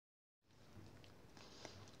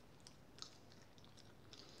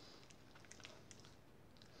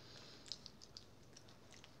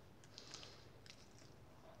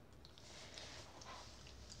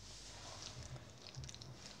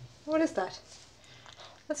What is that?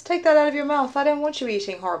 Let's take that out of your mouth. I don't want you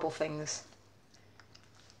eating horrible things.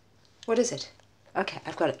 What is it? Okay,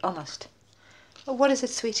 I've got it, almost. Oh, what is it,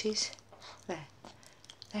 sweeties? There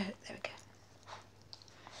we go.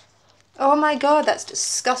 Oh my God, that's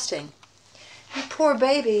disgusting. You poor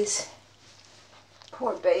babies.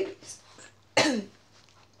 Poor babies.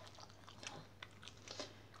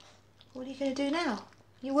 What are you going to do now?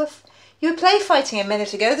 You were play fighting a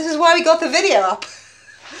minute ago. This is why we got the video up.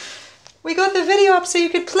 We got the video up so you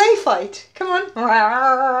could play fight. Come on.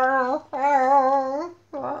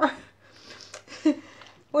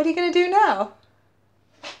 What are you going to do now?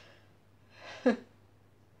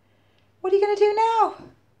 What are you going to do now?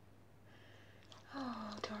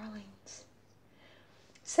 Oh, darlings.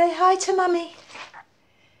 Say hi to Mummy.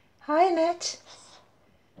 Hi, Annette.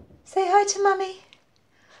 Say hi to Mummy.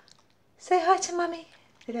 Say hi to Mummy.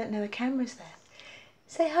 They don't know a camera's there.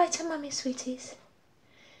 Say hi to Mummy, sweeties.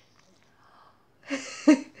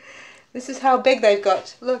 This is how big they've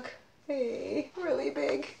got. Look. Hey, really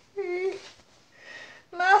big. Hey.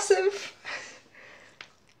 Massive.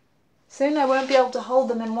 Soon I won't be able to hold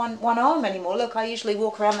them in one arm anymore. Look, I usually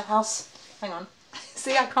walk around the house. Hang on.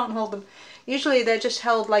 See, I can't hold them. Usually they're just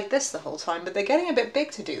held like this the whole time, but they're getting a bit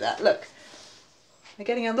big to do that. Look. They're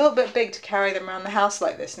getting a little bit big to carry them around the house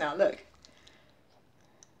like this now. Look.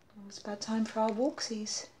 Oh, it's about time for our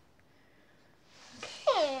walksies.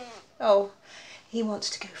 Okay. Oh, he wants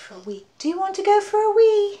to go for a wee. Do you want to go for a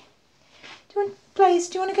wee? Do you want, Blaze,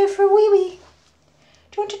 do you want to go for a wee-wee?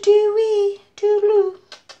 Do you want to do wee? Do-loo?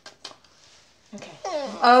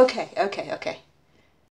 Okay. Okay.